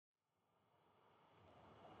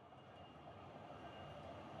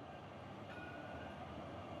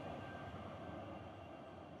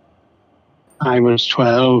I was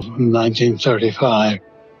 12 in 1935,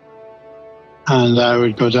 and I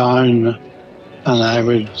would go down and I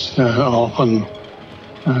would often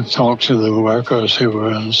talk to the workers who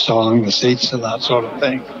were installing the seats and that sort of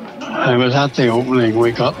thing. I was at the opening.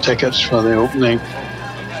 We got tickets for the opening,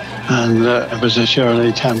 and it was a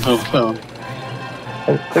Shirley Temple film.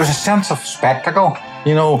 There was a sense of spectacle,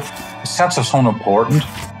 you know, a sense of something important.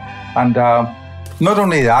 And not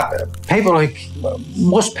only that,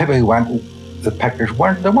 most people who went to the pictures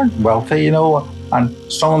weren't wealthy, you know, and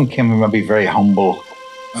some of them came from maybe very humble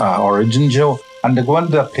origins, you know, and they go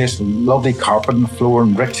into that place with lovely carpet on the floor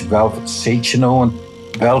and rich velvet seats, you know, and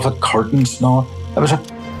velvet curtains and all. It was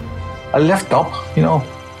a lift up, you know,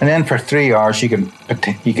 and then for 3 hours you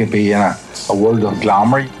could be in a world of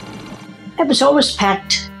glamour. It was always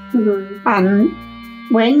packed, and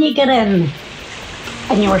when you get in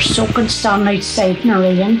and you were soaking standing outside in the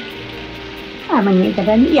rain, and when you get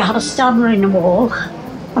in, you had to stand around the wall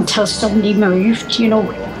until somebody moved, you know.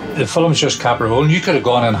 The film's just kept rolling. You could have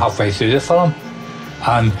gone in halfway through the film,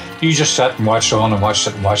 and you just sat and watched on and watched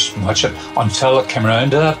it and watched it until it came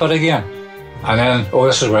around to that bit again. And then, oh,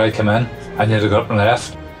 this is where I come in, and you had to go up and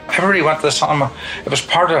left. Everybody went to the cinema. It was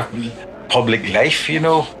part of public life, you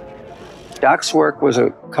know. Jack's work was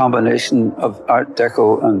a combination of Art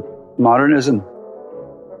Deco and modernism.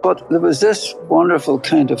 But there was this wonderful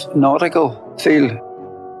kind of nautical feel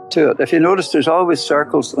to it. If you notice, there's always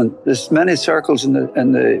circles, and there's many circles in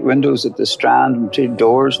the windows at the Strand, and between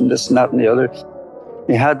doors and this and that and the other.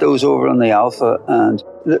 You had those over on the Alpha, and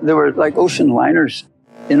they were like ocean liners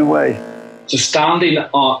in a way. So standing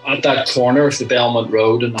at that corner of the Belmont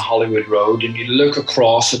Road and the Hollywood Road, and you look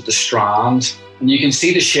across at the Strand, and you can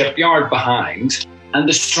see the shipyard behind, and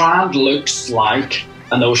the Strand looks like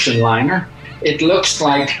an ocean liner. It looks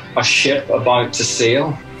like a ship about to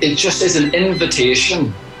sail. It just is an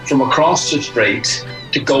invitation from across the street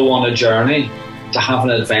to go on a journey, to have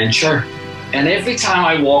an adventure. And every time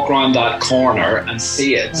I walk around that corner and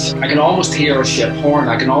see it, I can almost hear a ship horn.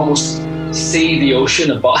 I can almost see the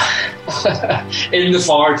ocean above in the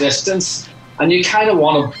far distance. And you kind of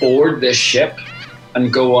want to board this ship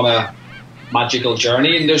and go on a magical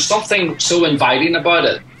journey. And there's something so inviting about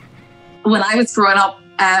it. When I was growing up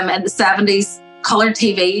in the 70s, colour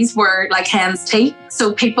TVs were like hen's teeth.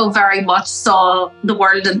 So people very much saw the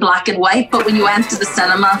world in black and white. But when you went to the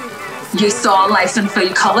cinema, you saw life in full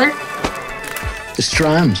colour. The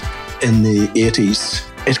Strand in the 80s,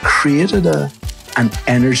 it created an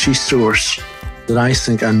energy source that I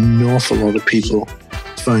think an awful lot of people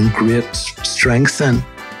found great strength in.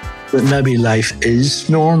 That maybe life is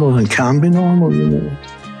normal and can be normal, you know.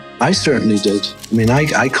 I certainly did. I mean,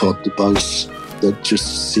 I caught the buzz that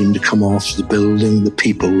just seemed to come off the building, the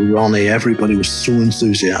people, Ronnie, everybody was so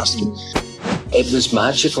enthusiastic. It was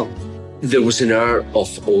magical. There was an air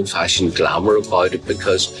of old-fashioned glamour about it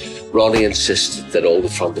because Ronnie insisted that all the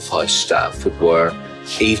front of house staff would wear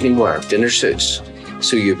evening wear, dinner suits.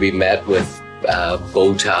 So you'd be met with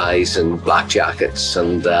bow ties and black jackets,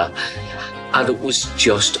 and it was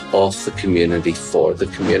just of the community for the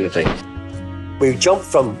community. We jumped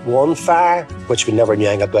from one fire, which we never knew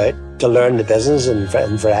anything about, to learn the business and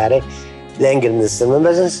variety, then get into the cinema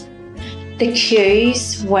business. The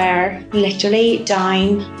queues were literally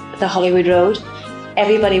down the Hollywood Road.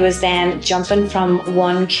 Everybody was then jumping from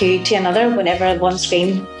one queue to another whenever one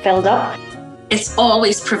screen filled up. It's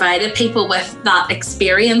always provided people with that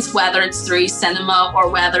experience, whether it's through cinema or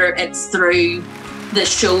whether it's through the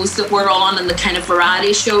shows that we're on and the kind of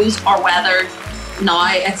variety shows, or whether now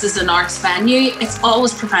it's as an arts venue. It's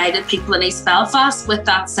always provided people in East Belfast with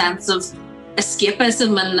that sense of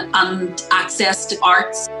escapism and access to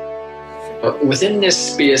arts. Within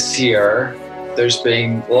this space here, there's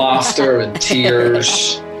been laughter and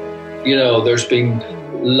tears, you know, there's been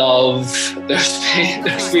love,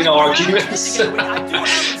 there's been arguments,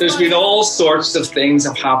 there's been all sorts of things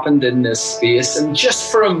have happened in this space. And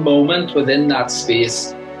just for a moment within that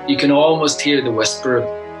space, you can almost hear the whisper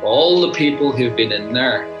of all the people who've been in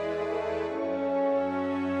there.